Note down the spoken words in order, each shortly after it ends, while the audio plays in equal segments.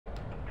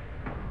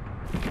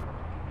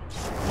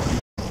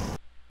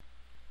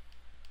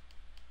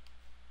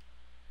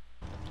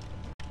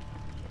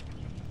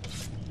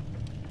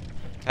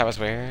That was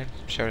weird.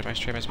 Showed my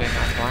stream as being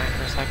offline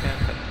for a second,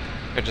 but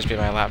it could just be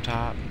my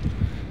laptop.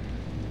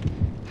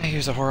 I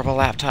use a horrible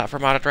laptop for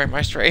monitoring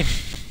my stream.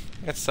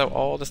 It's so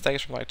old. This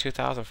thing's from like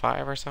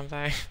 2005 or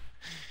something.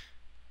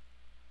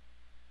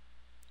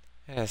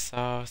 It is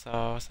so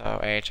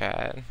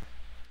ancient.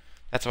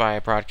 That's why I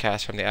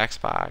broadcast from the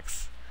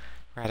Xbox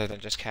rather than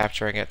just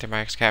capturing it through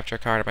my capture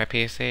card on my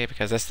PC,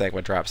 because this thing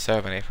would drop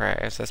so many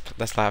frames.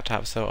 This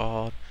laptop's so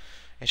old.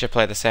 It should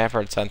play the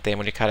Sanford Son theme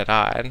when you cut it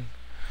on.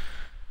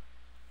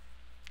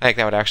 I think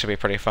that would actually be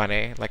pretty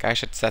funny. Like, I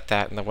should set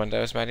that in the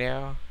Windows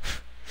menu.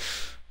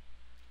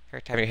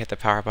 Every time you hit the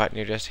power button,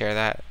 you just hear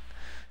that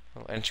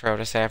little intro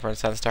to Sanford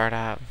Son start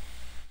up.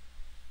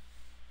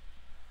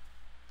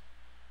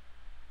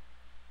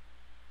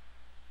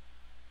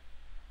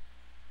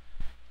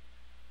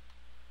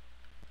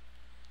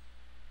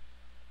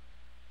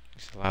 I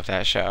used to love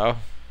that show.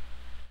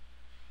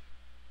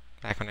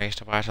 Back when I used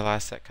to watch a lot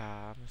of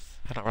sitcoms.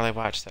 I don't really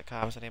watch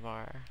sitcoms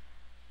anymore.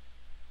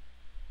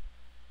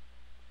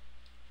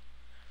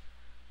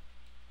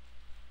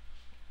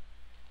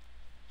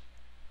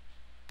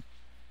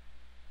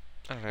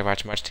 I don't really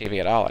watch much TV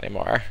at all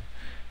anymore.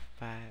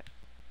 But,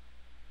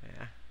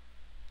 yeah.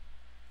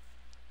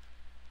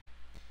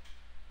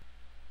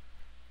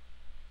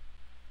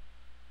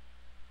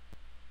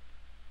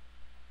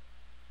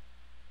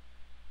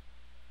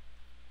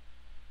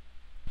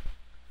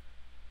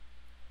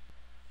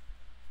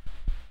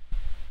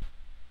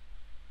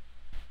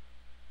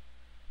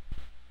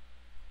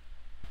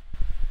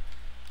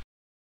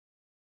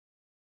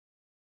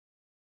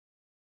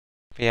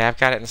 But yeah, I've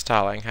got it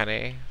installing,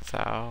 honey.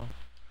 So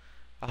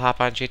I'll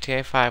hop on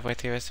GTA 5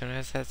 with you as soon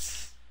as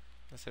it's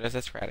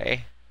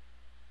ready.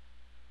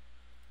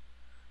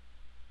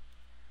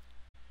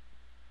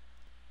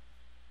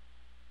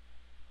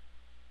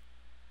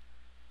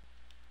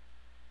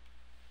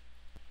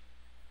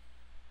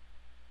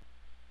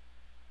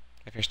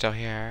 If you're still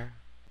here.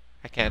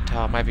 I can't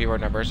tell. My viewer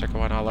numbers are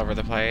going all over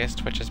the place.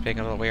 Twitch is being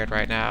a little weird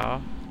right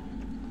now.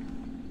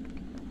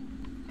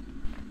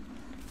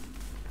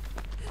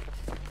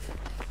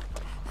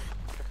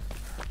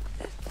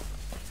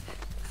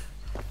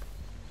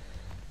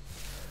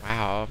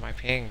 Wow, my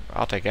ping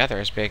altogether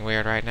is being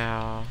weird right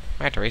now.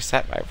 I have to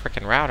reset my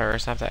freaking router or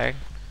something.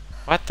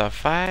 What the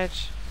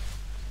fudge?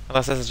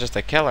 Unless this is just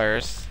the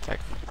killers. It's like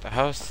the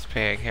host's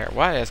ping here.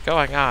 What is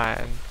going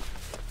on?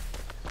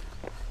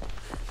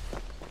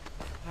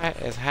 What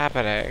is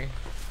happening?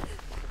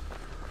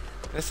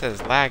 This is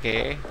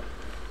laggy.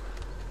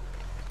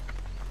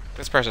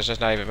 This person's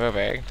just not even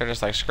moving. They're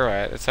just like, screw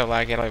it. It's so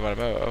laggy I don't even want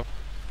to move.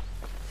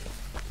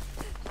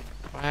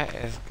 What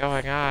is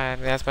going on?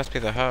 Yeah, this must be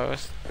the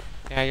host.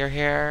 Yeah, you're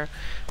here.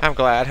 I'm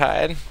glad,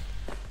 hon.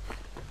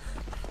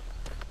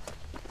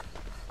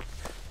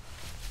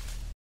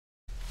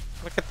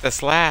 Look at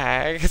this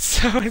lag. It's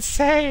so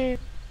insane.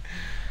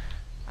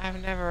 I've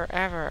never,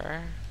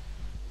 ever.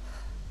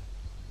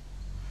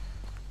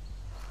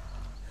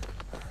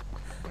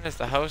 What is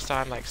the host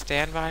on, like,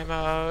 standby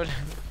mode?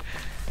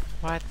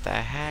 What the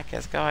heck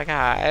is going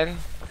on?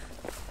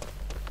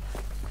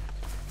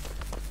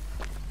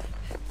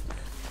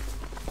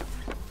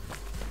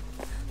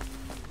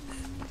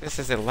 This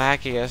is the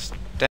laggiest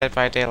Dead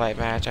by Daylight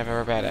match I've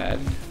ever been in.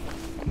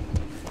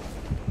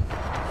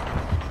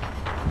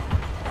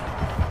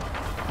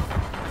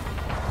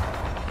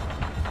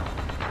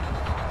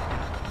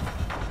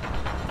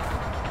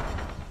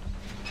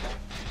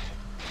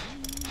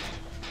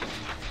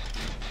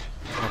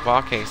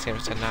 Walking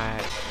seems to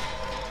not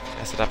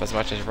mess it up as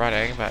much as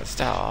running, but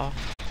still,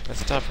 it's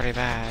still pretty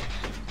bad.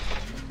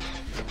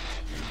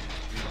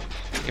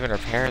 Even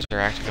repairs are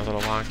acting a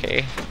little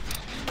wonky.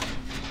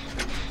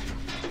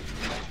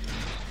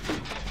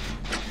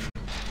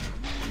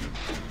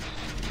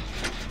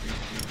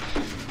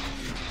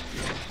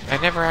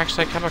 I've never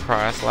actually come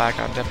across lag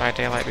on Dead by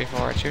Daylight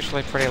before. It's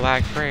usually pretty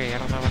lag-free. I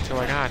don't know what's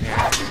going on here.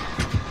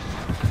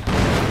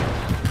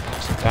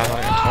 Just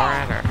downloading a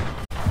torrent, or...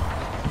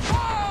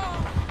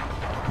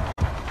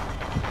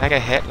 Did I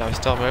get hit and I'm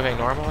still moving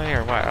normally,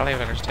 or what? I don't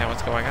even understand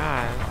what's going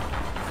on.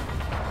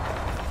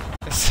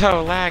 It's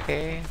so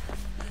laggy.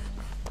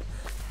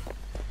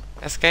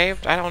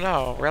 Escaped? I don't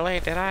know. Really?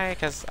 Did I?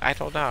 Because I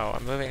don't know.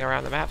 I'm moving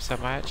around the map so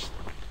much.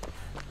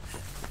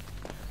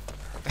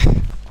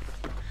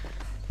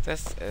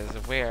 This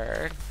is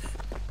weird.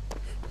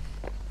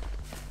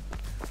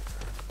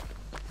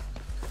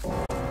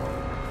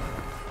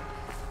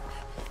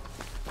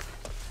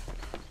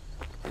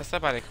 If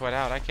somebody quit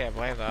out, I can't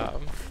blame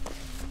them.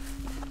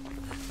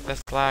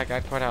 This lag,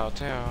 I'd quit out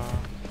too. I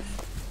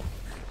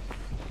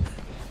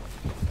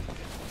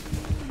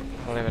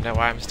don't even know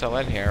why I'm still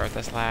in here with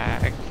this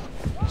lag.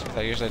 Because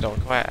I usually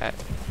don't quit.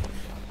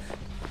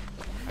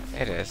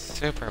 It is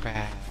super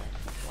bad.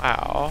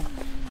 Wow.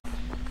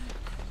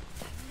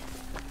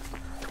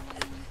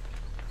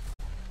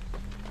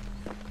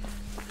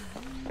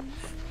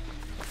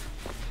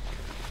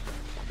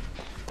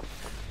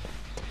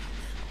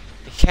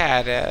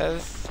 Yeah, it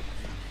is.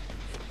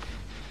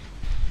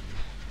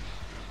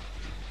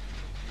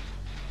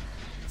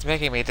 It's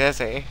making me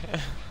dizzy.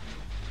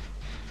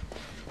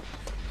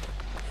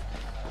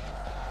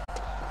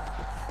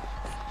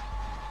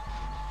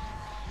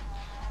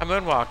 I'm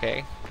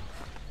moonwalking.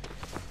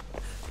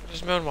 I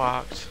just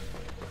moonwalked.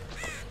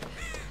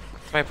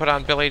 I put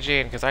on Billie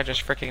Jean because I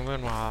just freaking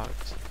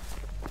moonwalked.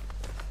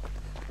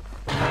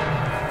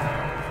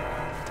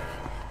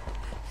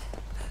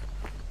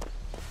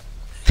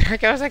 There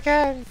it goes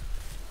again.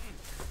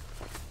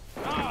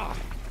 Oh.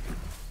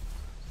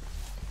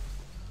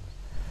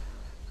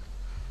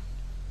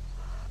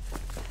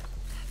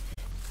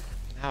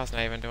 Now it's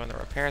not even doing the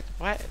repair.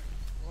 What?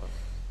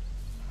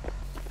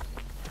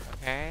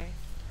 Okay.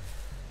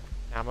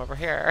 Now I'm over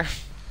here.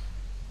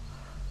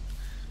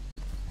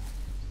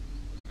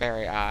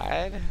 Very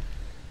odd.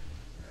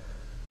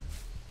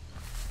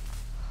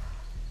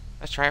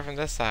 Let's try it from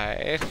this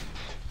side.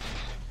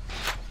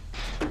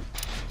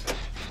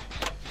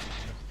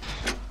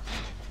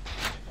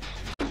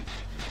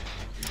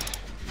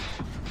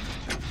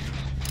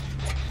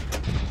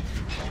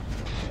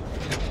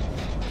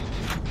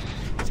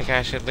 Think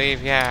I should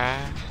leave?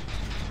 Yeah.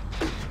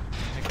 I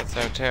think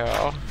so too.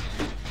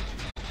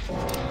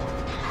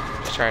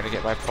 Just trying to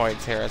get my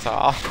points here is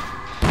all.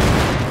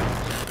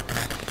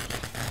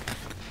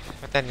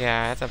 But then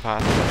yeah, it's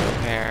impossible to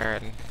repair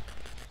and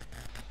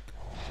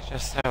it's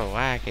just so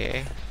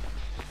wacky.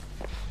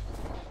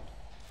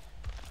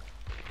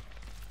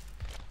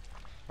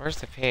 Where's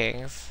the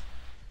pings?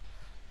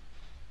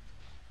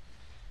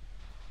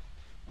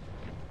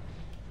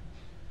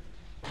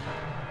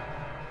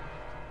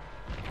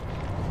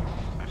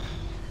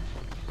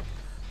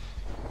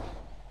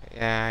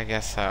 Yeah, I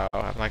guess so.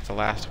 I'm like the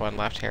last one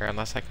left here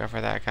unless I go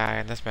for that guy,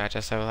 and this match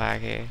is so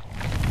laggy.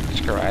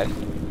 Screw it.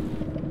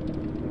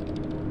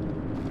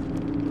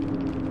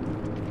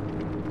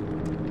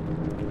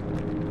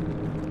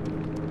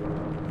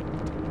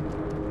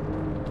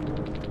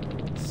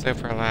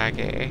 Super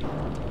laggy.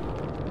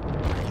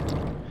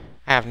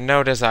 I have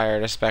no desire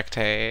to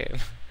spectate.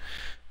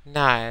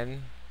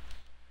 None.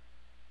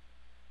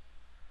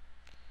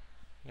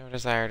 No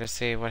desire to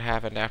see what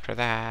happened after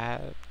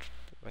that.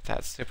 With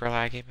that super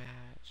laggy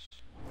match.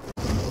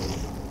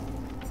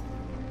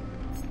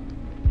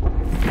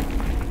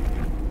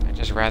 I'd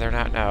just rather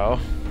not know.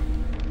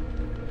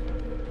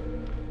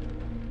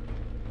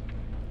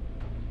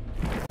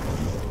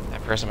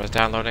 That person was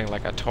downloading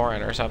like a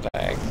torrent or something.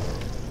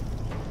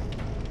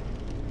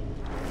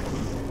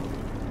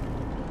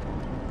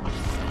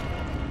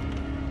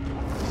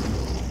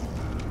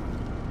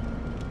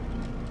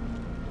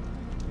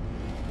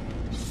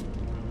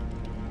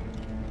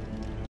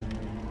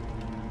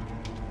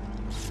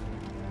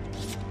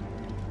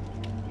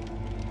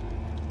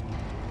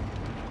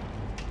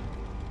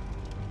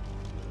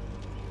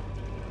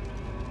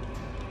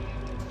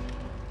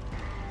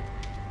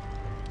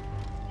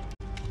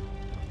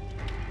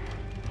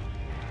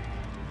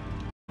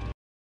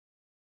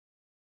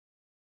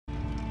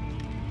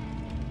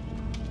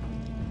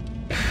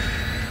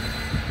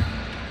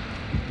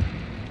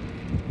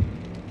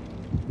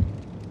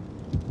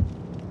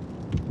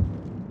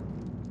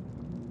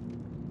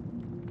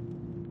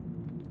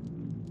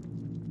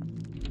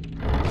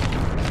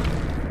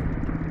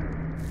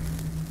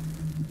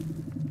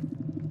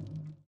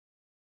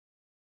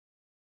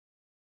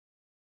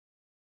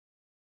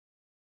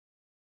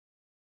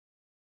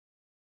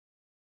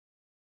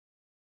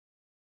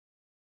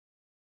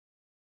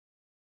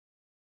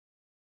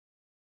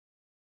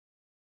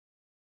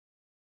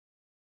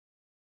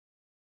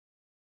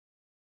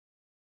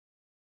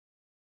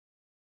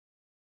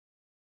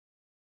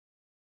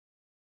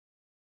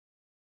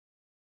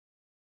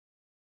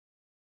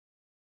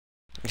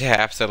 Yeah,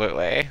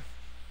 absolutely.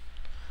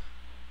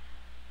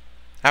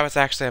 I was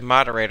actually a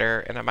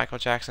moderator in a Michael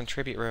Jackson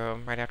tribute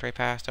room right after he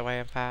passed away,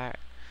 in fact.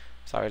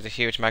 So I was a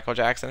huge Michael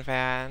Jackson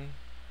fan.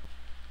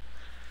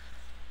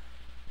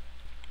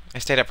 I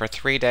stayed up for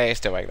 3 days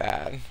doing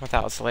that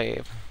without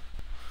sleep.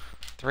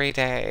 3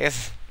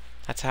 days.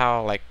 That's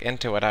how, like,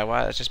 into it I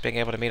was, just being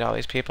able to meet all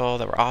these people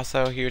that were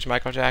also huge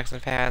Michael Jackson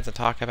fans and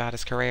talk about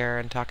his career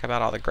and talk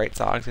about all the great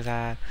songs he's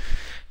had.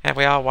 And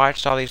we all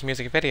watched all these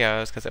music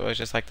videos because it was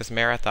just like this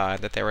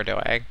marathon that they were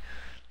doing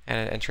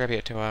and in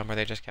tribute to him where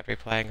they just kept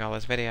replaying all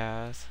his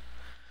videos.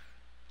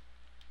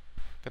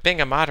 But being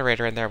a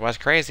moderator in there was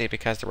crazy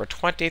because there were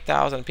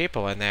 20,000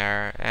 people in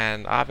there,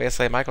 and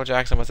obviously Michael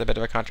Jackson was a bit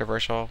of a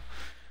controversial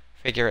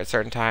figure at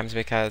certain times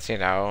because, you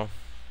know,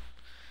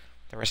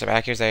 there were some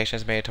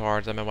accusations made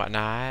towards him and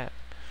whatnot.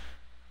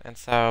 And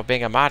so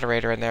being a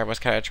moderator in there was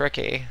kind of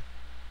tricky.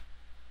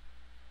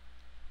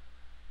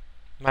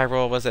 My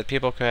rule was that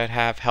people could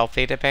have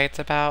healthy debates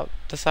about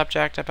the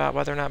subject, about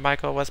whether or not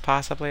Michael was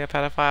possibly a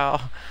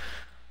pedophile.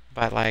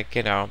 But, like,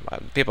 you know,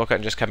 people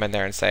couldn't just come in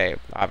there and say,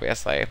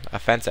 obviously,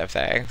 offensive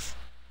things.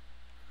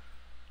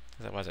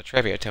 Because it was a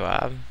tribute to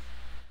him.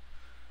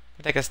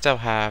 But they could still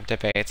have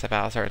debates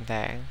about certain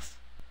things.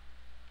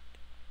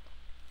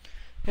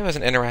 It was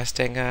an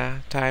interesting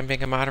time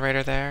being a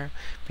moderator there.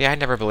 But yeah, I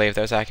never believed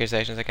those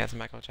accusations against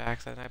Michael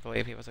Jackson. I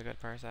believe he was a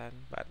good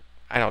person, but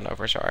I don't know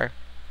for sure.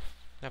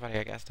 Nobody,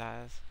 I guess,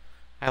 does.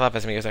 I love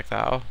his music,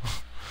 though.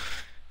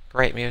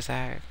 Great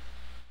music.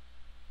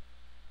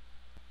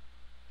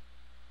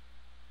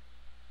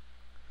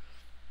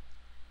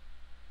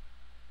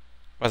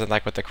 Wasn't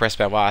like with the Chris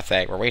Benoit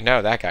thing, where we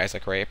know that guy's a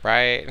creep,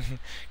 right?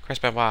 Chris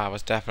Benoit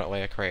was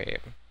definitely a creep.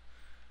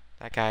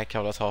 That guy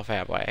killed his whole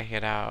family, you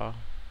know?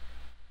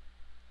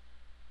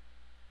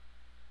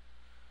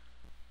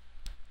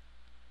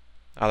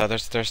 Although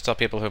there's still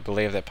people who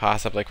believe that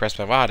possibly Chris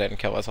Benoit didn't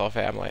kill his whole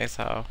family,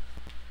 so...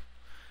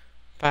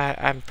 But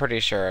I'm pretty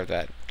sure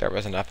that there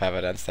was enough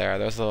evidence there.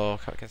 Those little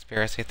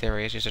conspiracy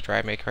theories used to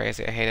drive me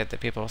crazy. I hated that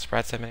people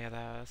spread so many of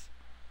those.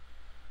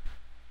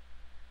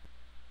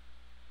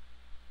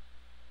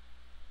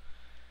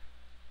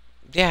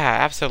 Yeah,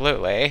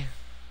 absolutely.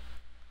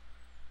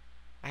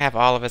 I have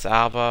all of his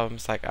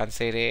albums, like, on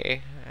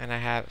CD, and I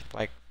have,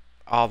 like,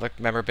 all the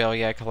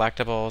memorabilia,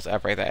 collectibles,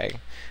 everything.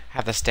 I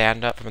have the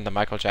stand-up from the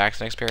Michael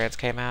Jackson Experience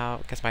came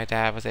out, because my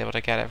dad was able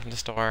to get it from the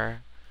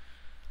store.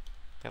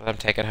 They let him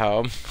take it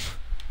home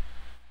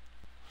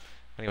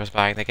when he was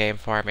buying the game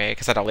for me,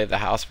 because I don't leave the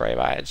house very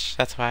much.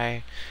 That's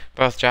why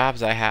both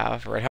jobs I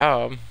have are at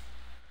home.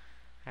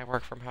 I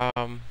work from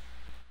home,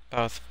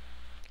 both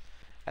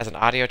as an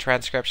audio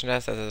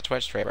transcriptionist, as a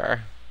Twitch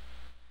streamer.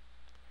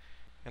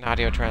 And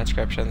audio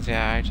transcriptions,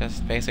 yeah, I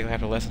just basically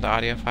have to listen to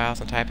audio files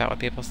and type out what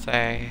people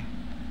say.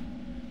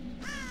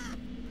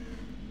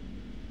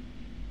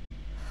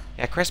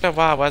 Yeah, Chris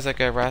Benoit was a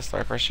good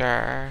wrestler for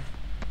sure.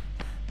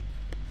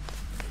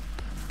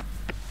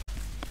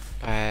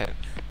 But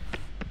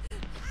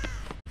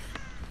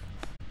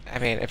I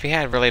mean, if he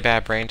had really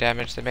bad brain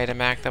damage that made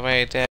him act the way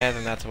he did,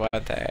 then that's one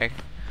thing.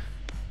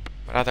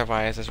 But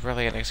otherwise, it's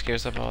really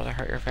inexcusable to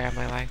hurt your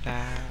family like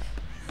that.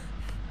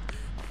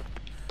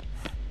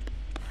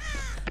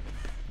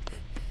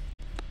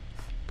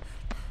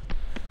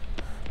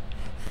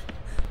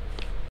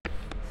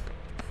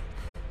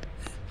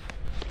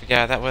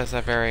 Yeah, that was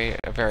a very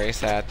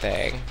sad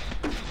thing.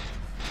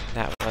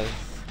 That was...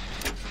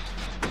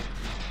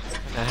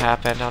 when that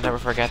happened, I'll never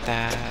forget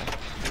that.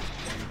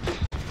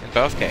 In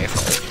both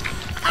cases.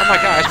 Oh my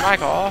gosh,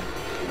 Michael!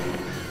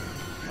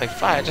 Like,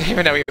 fudge, I didn't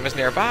even know he was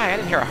nearby. I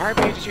didn't hear a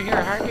heartbeat. Did you hear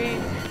a heartbeat?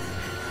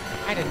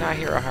 I did not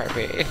hear a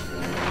heartbeat.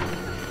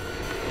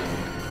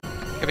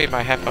 Could be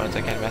my headphones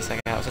again messing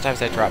out. Sometimes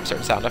they drop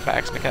certain sound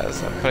effects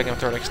because I'm putting them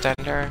through an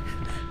extender.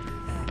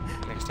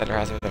 Extender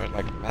has a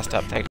like messed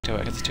up thing to it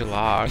because it's too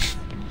long.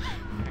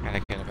 I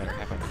gotta get a better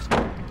headphones.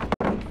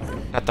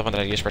 Not the one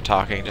that I use for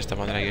talking, just the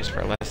one that I use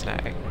for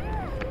listening.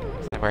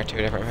 I wear two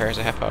different pairs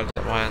of headphones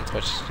at once,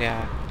 which,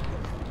 yeah.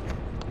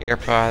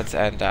 Earpods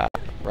and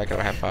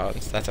regular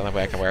headphones. That's the only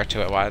way I can wear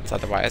two at once,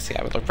 otherwise, yeah,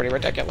 it would look pretty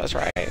ridiculous,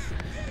 right?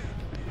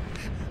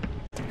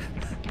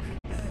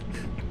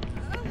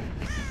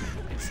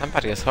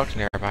 Somebody is hooked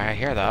nearby, I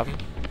hear them.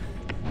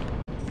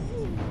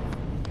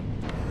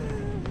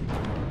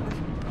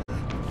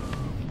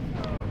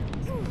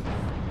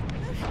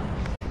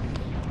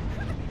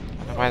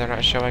 Why they're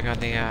not showing on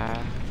the,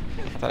 I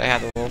thought I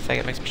had the little thing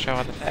that makes me show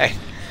on the thing.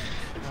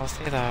 I'll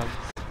see them.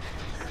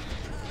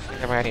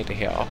 Either way, I need to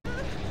heal.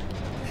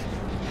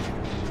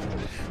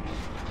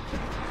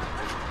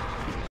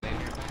 I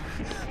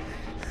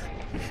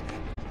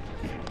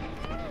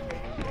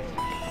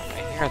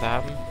hear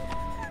them.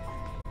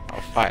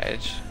 Oh,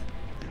 fudge.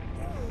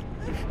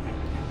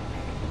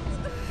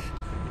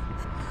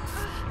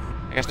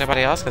 I guess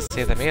nobody else can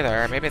see them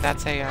either. Maybe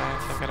that's a,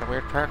 some kind of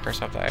weird perk or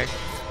something.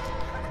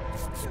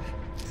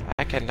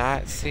 I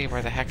cannot see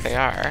where the heck they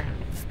are.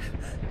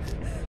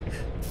 The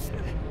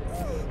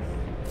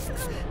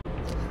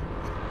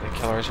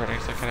killer's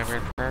running some kind of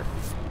weird perk.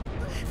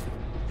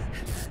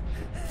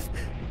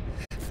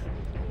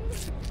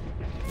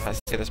 I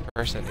see this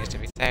person needs to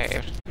be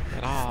saved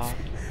at all.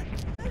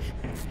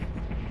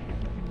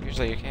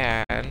 Usually you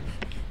can.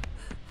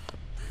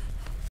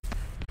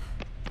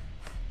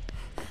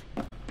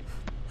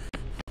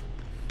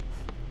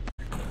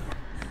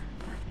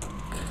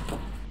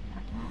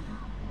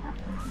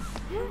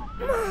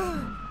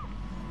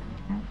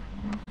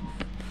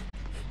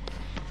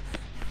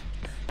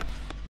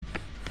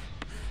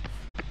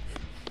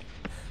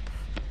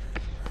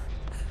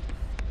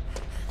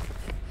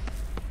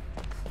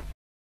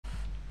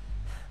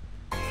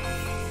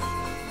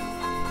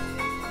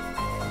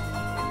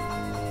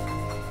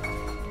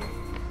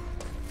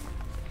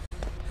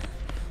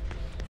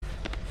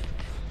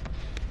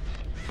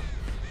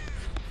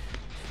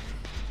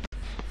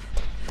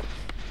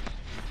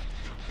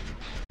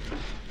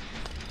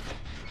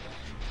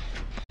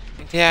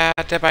 Yeah,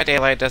 Dead by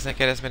Daylight doesn't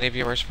get as many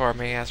viewers for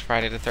me as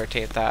Friday the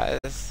 13th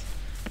does.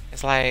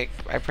 It's like,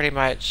 I pretty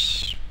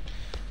much...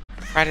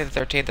 Friday the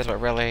 13th is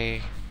what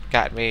really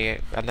got me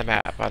on the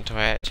map on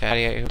Twitch.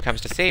 Anybody who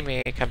comes to see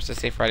me comes to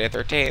see Friday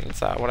the 13th,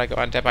 so when I go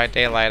on Dead by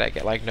Daylight, I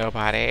get like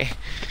nobody.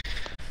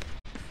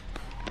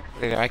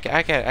 You know, I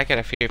get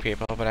a few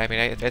people, but I mean,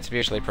 it's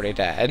usually pretty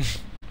dead.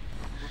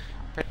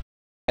 Pretty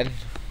dead.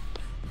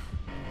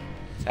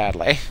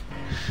 Sadly.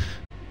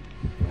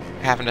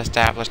 I haven't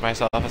established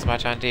myself as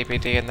much on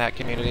DBD in that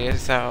community,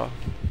 so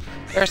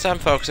there are some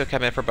folks who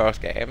come in for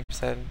both games,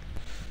 and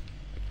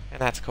and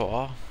that's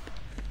cool.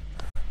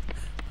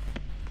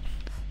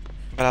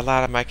 But a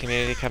lot of my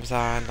community comes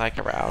on like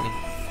around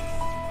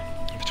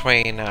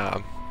between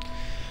 1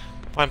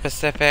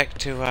 Pacific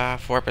to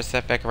 4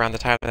 Pacific around the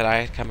time that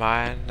I come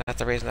on. That's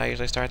the reason I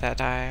usually start that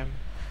time.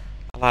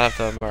 A lot of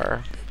them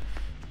are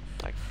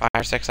like 5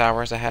 or 6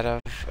 hours ahead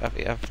of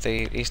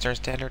the Eastern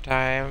Standard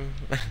Time.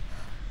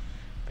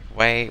 Like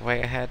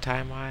way ahead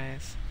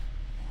time-wise.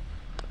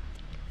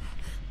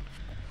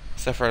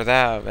 So for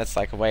them, it's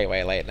like way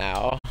late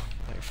now.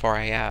 Like 4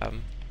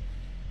 a.m.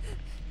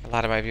 A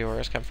lot of my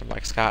viewers come from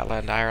like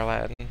Scotland,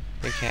 Ireland,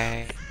 UK.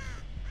 At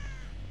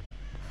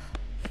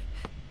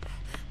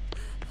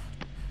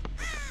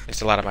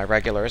least a lot of my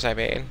regulars, I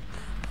mean.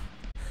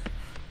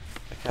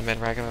 They come in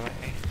regularly.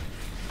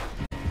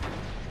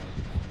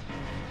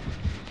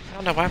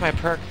 I don't know why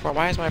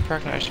why is my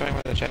perk not showing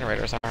where the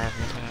generators are on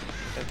this map?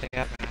 I didn't think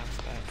that matters,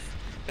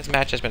 but this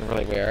match has been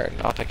really weird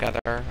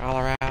altogether, all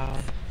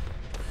around.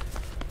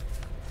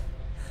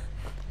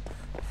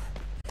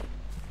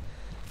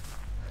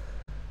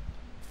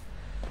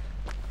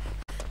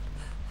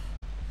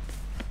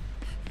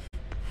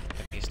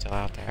 He's still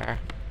out there.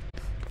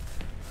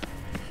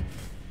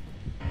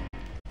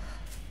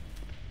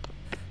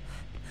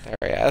 There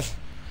he is.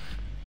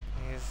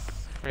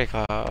 He's pretty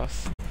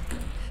close.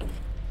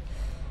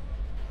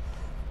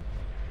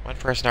 One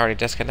person already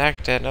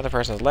disconnected, another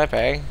person's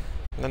limping,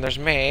 and then there's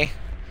me.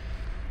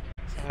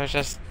 So there's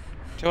just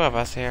 2 of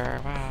us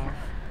here, wow.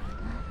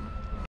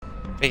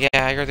 But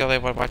yeah, you're the only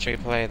one watching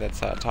me play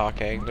that's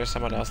talking. There's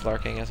someone else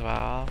lurking as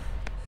well.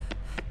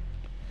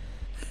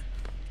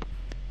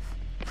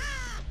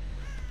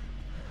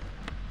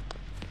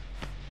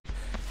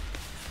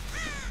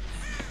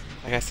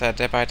 Like I said,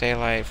 Dead by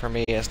Daylight for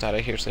me is not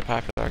a hugely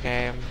popular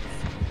game.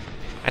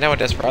 I know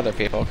it is for other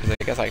people, because it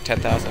gets like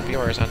 10,000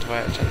 viewers on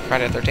Twitch, and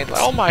Friday the 13th,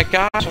 oh my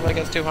gosh, it only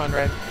gets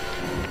 200.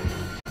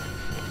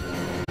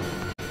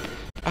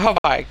 Oh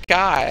my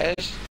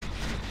gosh.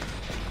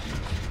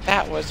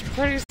 That was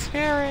pretty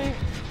scary.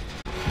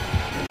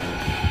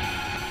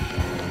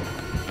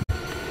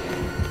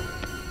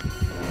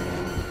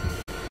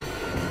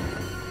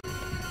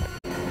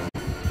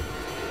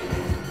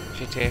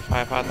 GTA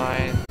 5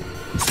 Online.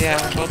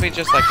 Yeah, it'll be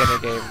just like any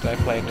game that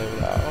I play new,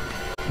 though.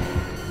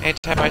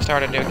 Anytime I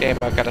start a new game,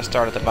 I've got to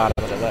start at the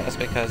bottom of the list,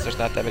 because there's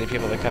not that many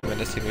people that come in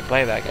to see me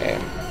play that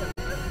game.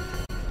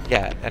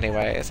 Yet,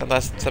 anyways,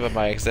 unless some of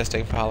my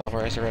existing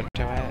followers are into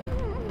it.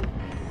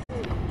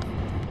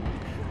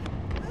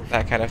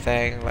 That kind of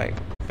thing, like,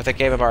 with a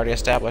game I'm already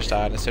established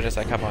on, as soon as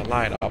I come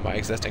online, all my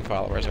existing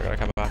followers are going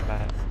to come on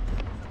that.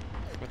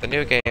 With a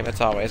new game,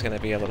 it's always going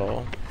to be a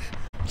little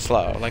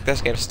slow. Like,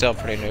 this game's still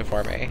pretty new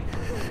for me.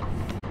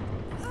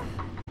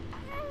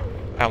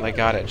 I only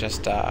got it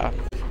just,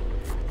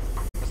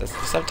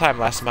 sometime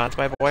last month,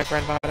 my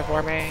boyfriend bought it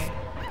for me.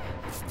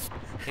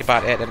 He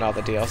bought it and all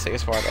the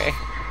DLCs for me.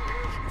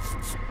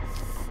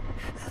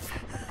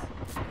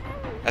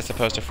 As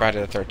opposed to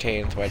Friday the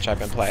 13th, which I've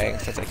been playing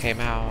since it came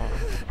out.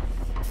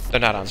 Though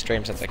not on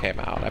stream since it came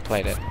out. I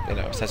played it, you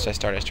know, since I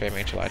started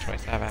streaming July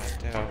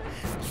 27th, too.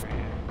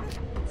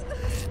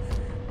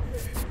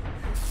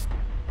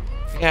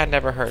 Yeah, it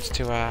never hurts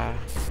to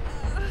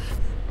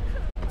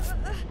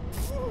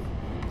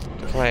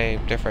play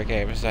different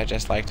games. I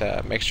just like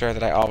to make sure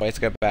that I always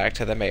go back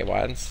to the main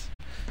ones.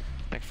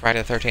 Like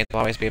Friday the 13th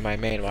will always be my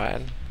main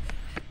one.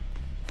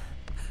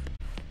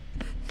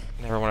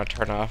 Never want to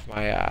turn off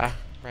my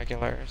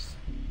regulars.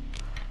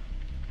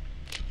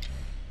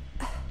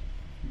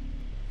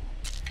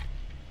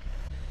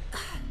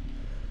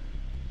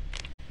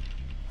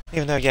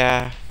 Even though,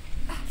 yeah,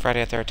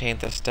 Friday the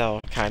 13th is still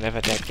kind of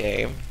a dead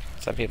game,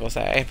 some people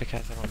say,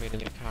 because there won't be any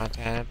new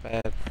content,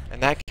 but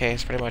in that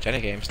case, pretty much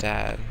any game's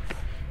dead.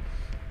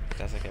 It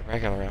doesn't get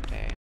regular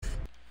updates.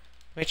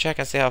 Let me check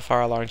and see how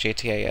far along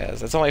GTA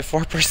is. It's only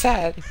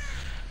 4%!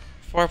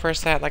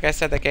 4%, like I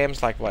said, the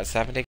game's like, what,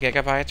 70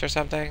 gigabytes or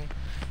something?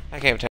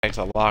 That game takes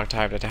a long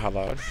time to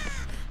download.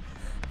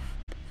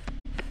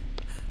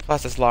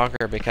 Plus, it's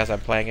longer because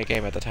I'm playing a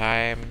game at the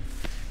time.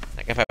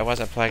 Like, if I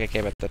wasn't playing a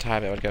game at the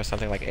time, it would go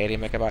something like 80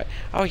 megabytes.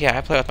 Oh yeah,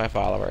 I play with my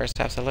followers,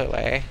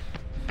 absolutely.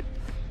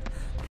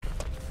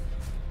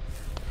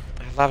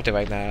 I love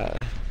doing that.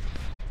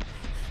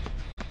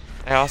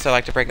 I also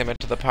like to bring them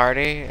into the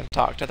party and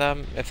talk to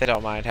them, if they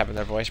don't mind having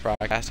their voice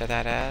broadcasted,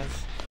 that is.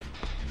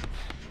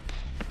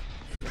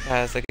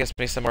 Because it gives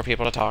me some more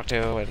people to talk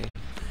to, and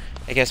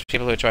it gives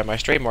people who join my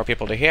stream more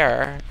people to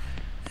hear.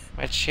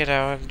 Which, you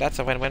know, that's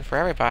a win-win for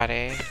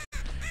everybody.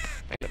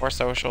 Make it more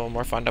social,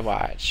 more fun to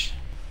watch.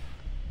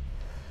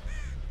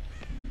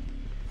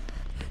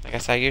 I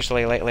guess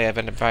lately I've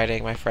been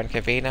inviting my friend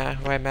Kavina,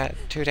 who I met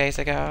 2 days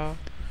ago.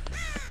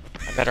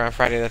 I met her on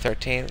Friday the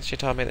 13th. She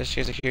told me that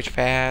she's a huge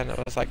fan.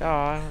 I was like,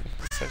 oh,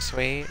 so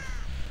sweet.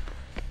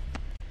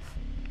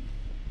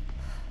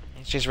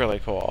 And she's really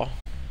cool.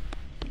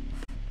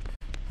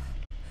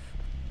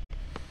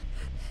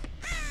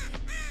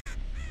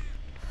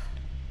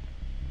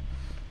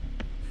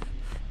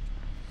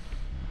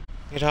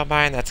 You don't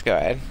mind? That's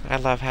good. I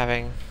love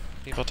having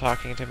People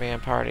talking to me in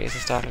parties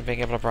and stuff and being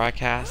able to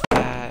broadcast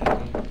that.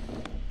 And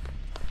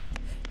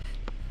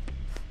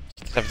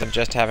instead of them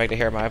just having to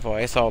hear my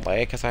voice only,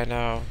 because I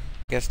know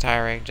it gets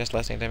tiring just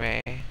listening to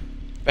me.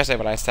 Especially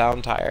when I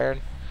sound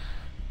tired.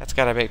 That's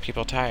gotta make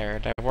people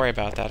tired. I worry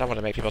about that. I don't want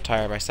to make people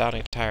tired by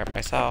sounding tired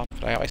myself,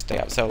 but I always stay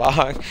up so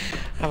long.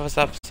 I was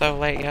up so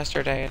late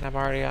yesterday, and I'm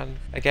already on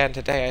again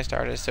today. I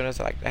started as soon as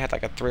I had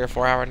like a 3 or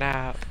 4 hour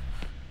nap.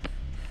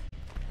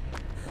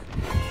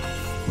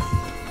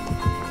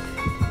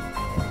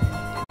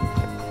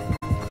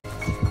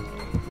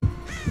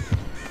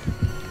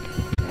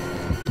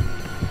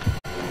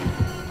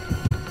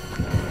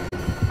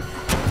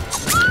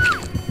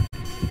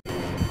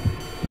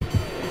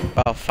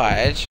 Well,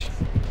 fudge.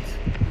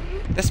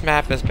 This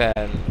map has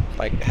been,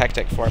 like,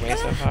 hectic for me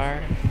so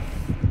far.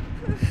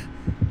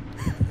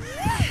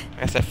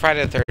 Like I said,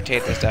 Friday the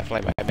 13th is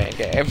definitely my main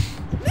game.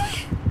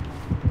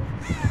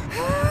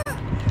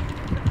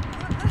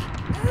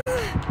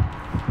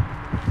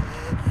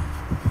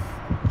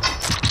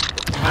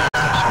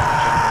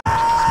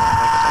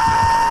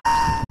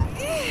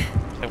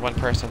 Like one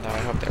person, though, I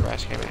hope they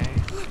rescue me.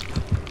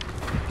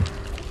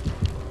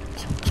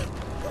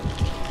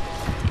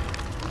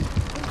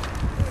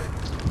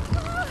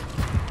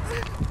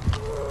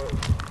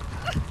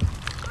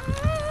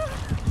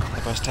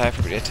 Almost time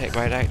for me to take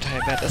my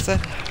nighttime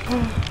medicine.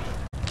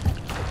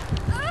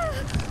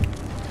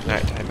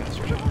 Nighttime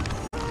estrogen.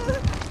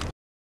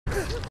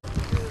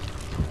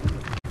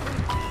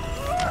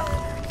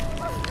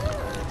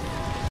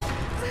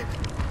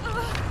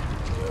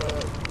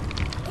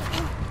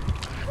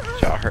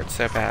 Jaw hurts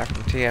so bad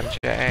from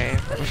TMJ.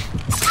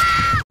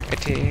 My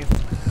teeth.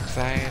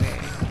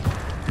 Anxiety.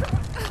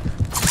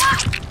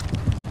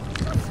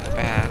 So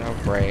bad. Oh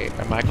great.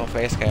 A Michael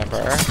face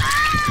camper.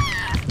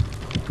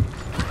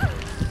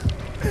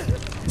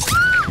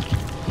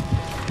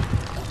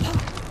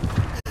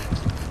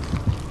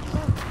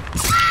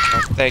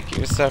 Thank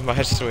you so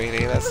much,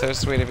 sweetie. That's so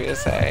sweet of you to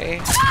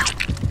say.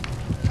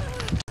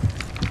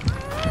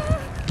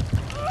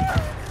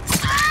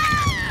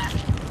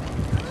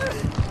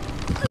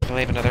 I'll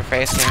leave another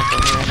face camper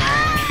here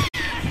now.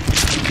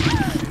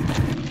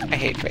 I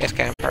hate face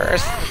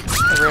campers.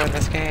 They ruin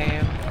this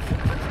game.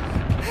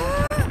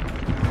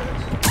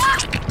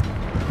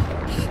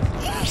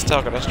 I'm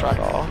still gonna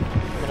struggle.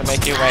 I'm gonna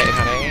make you wait,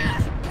 honey.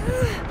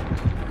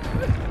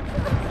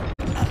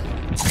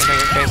 Even though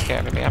you're face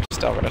camping me, I'm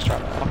still gonna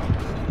struggle.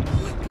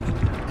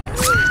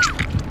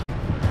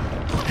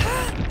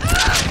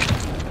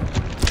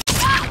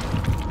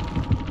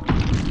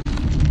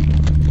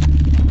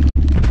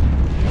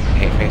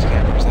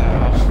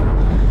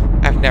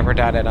 Never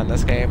done it on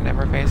this game,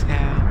 never face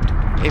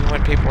camped. Even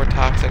when people were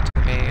toxic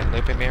to me and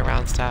looping me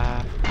around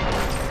stuff.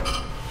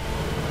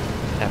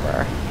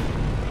 Never.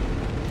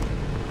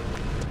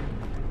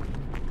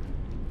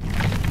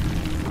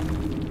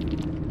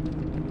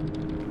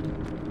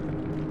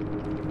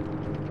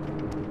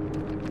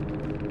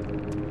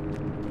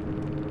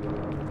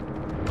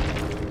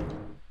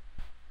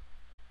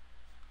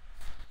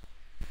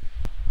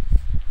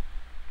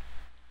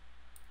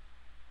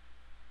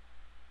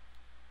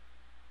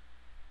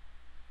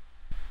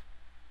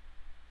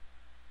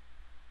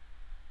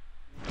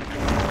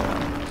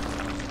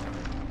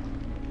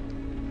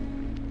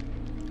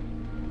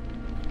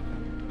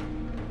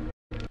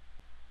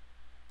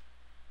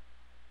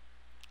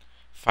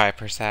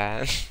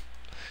 %.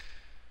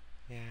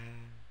 Yeah.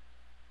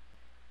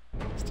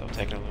 Still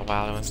taking a little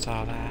while to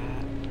install that.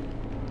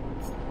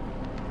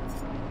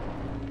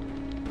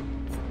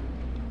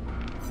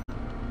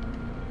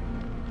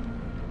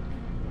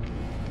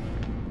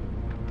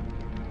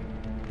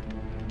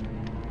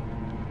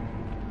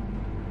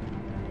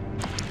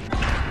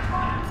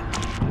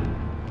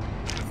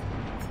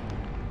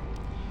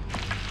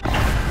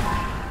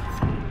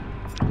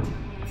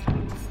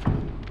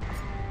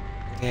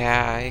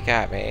 Yeah, he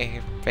got me.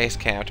 He face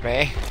camped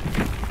me.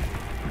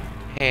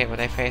 Hate when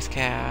they face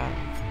cam.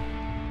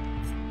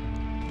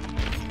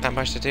 Not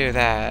much to do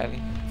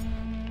then.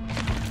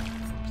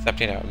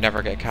 Except, you know,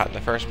 never get caught in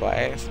the first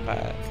place,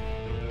 but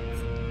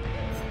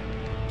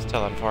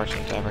still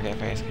unfortunate to ever get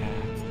face cam.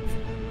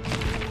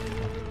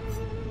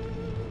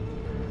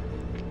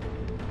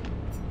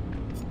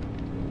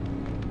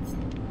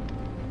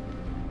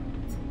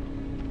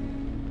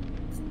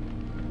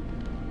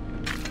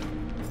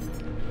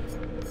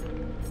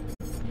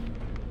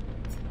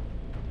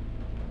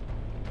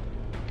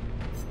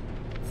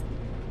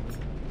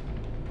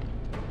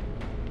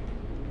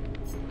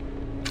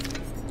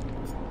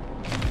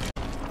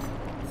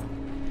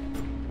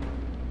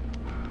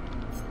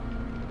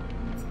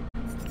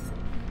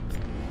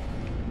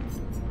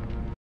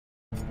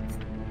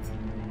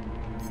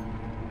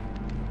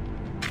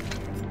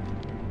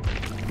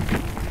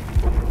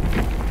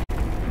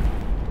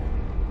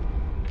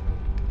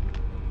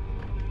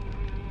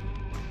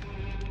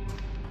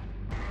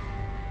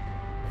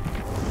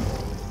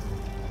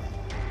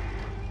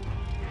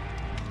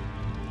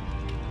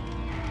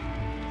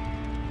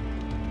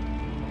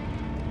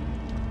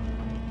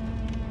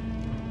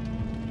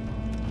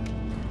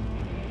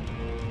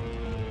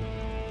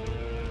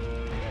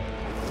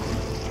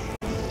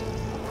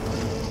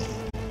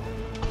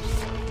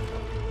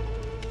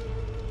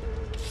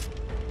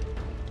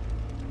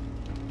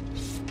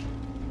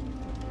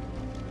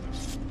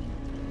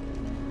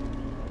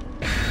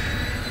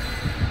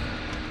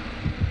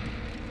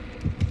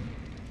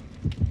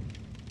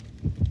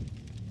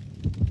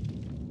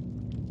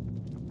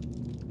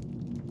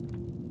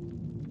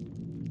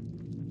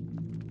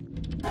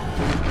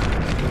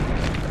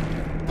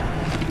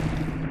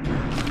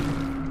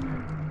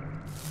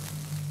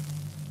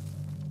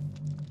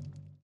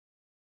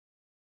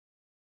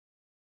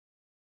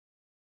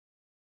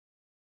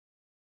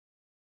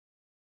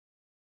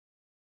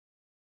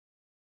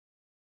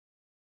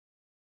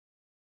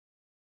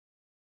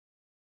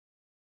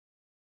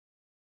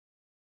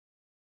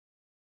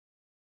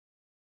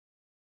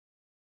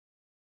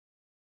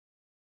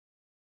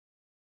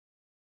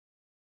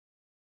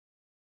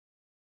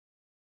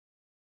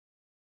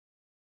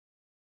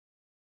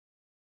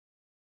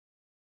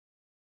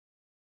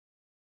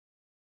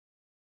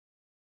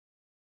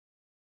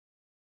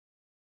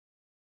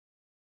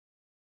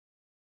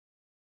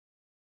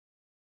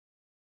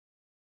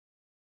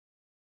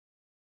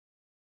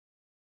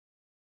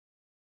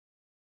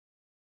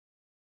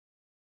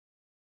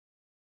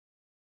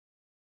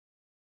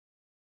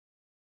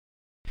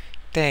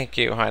 Thank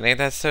you, honey.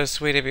 That's so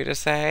sweet of you to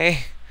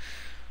say.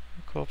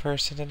 Cool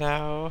person to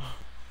know.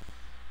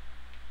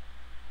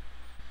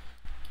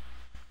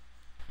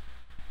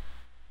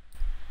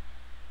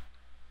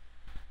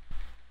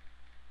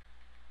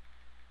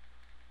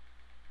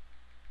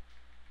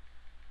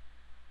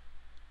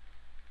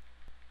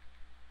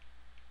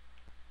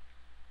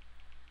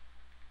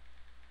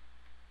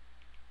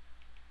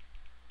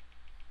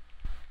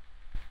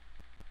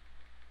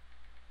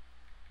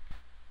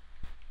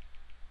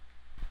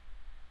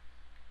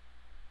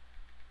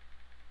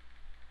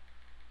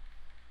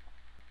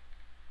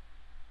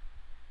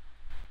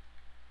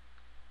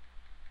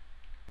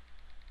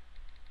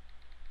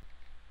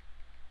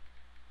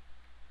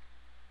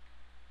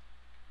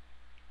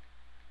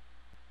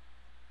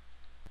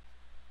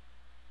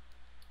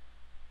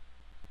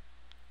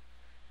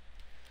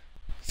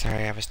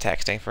 Sorry, I was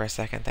texting for a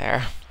second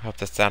there. I hope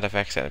the sound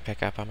effects didn't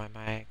pick up on my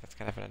mic. That's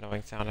kind of an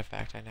annoying sound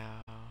effect, I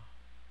know.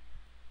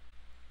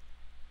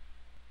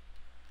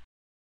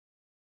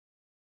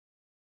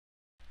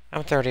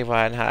 I'm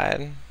 31,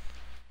 hun.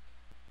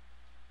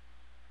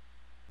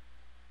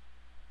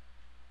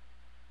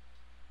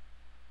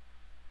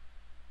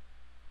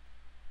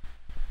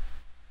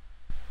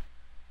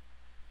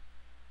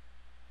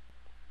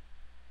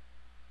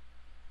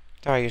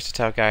 So I used to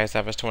tell guys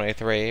I was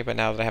 23, but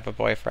now that I have a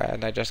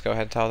boyfriend, I just go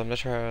ahead and tell them the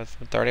truth.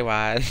 I'm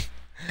 31.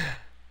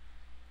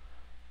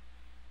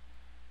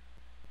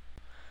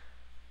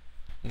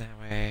 That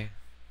way,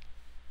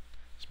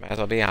 just might as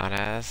well be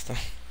honest.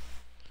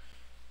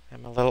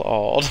 I'm a little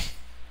old.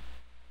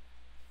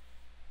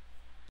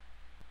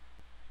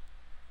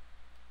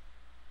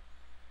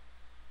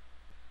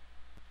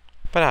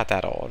 But not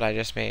that old, I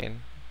just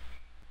mean,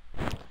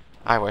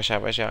 I wish I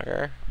was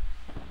younger.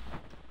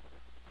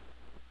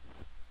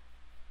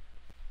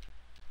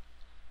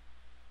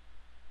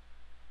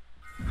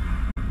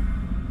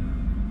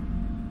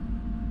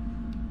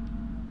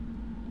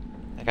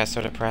 I got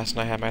so depressed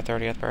when I had my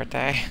 30th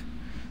birthday. I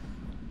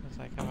was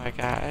like, oh my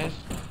gosh.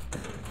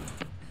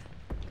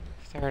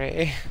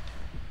 30.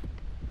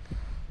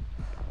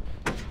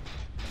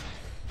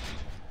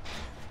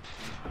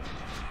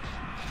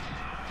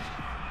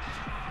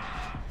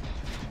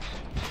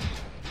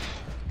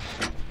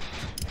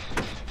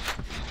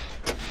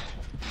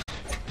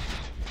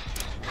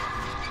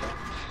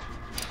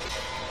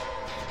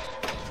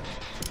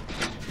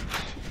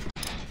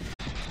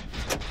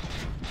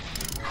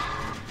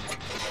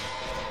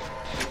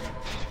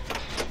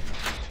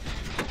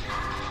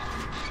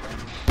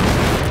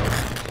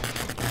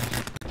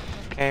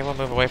 Okay, we'll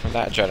move away from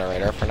that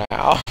generator for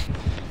now.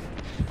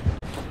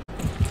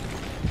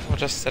 We'll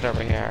just sit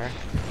over here.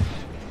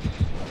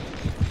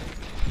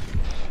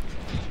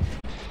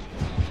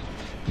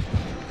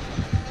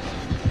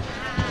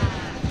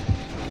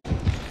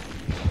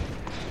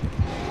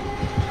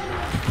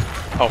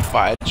 Oh,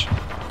 fudge.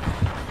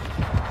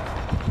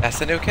 That's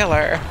the new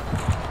killer.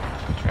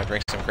 Try to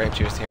drink some grape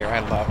juice here. I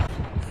love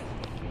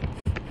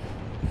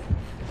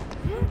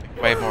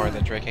way more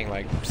than drinking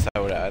like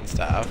soda and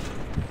stuff.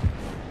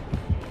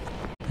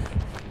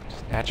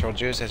 Just natural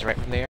juices right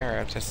from the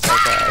earth. Just so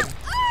good.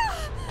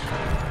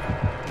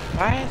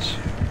 Fudge?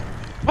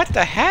 What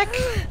the heck?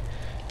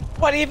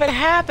 What even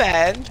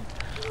happened?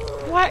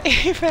 What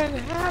even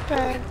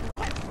happened?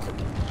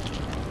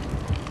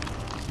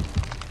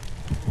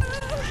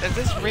 Is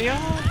this real?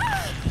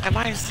 Am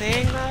I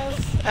seeing this?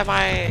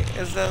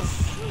 Is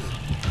this...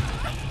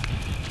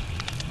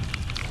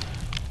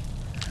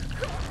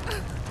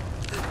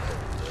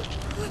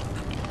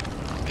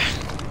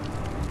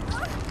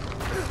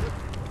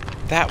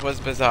 That was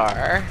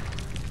bizarre.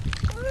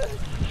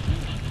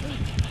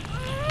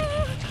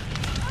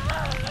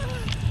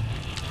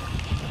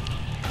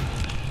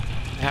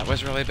 That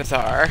was really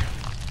bizarre.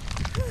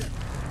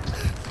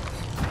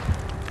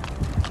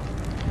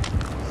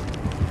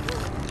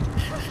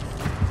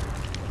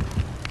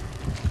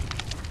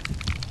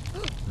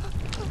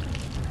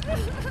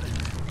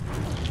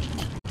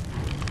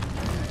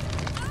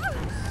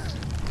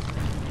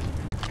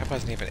 I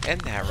wasn't even in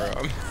that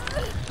room.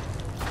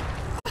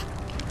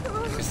 You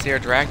can see her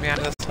drag me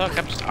onto this hook.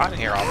 I'm just on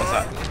here all of a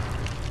sudden.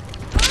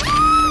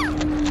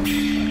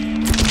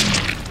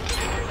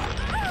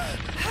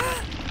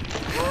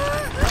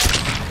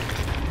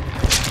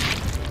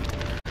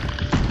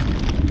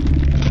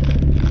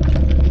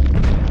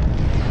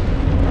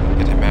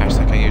 Get a match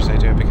like I usually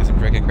do because I'm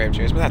drinking grape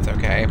juice, but that's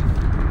okay. Or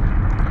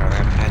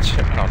that match.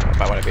 I don't know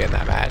if I want to be in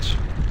that match.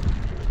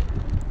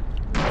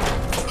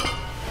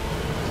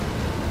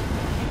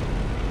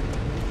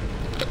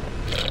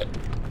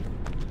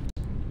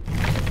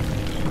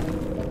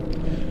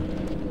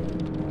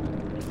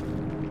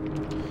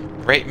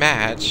 Great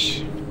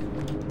match.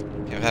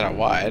 Give that a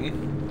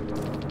 1.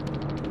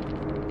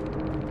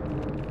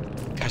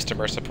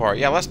 Customer support.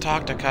 Yeah, let's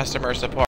talk to customer support.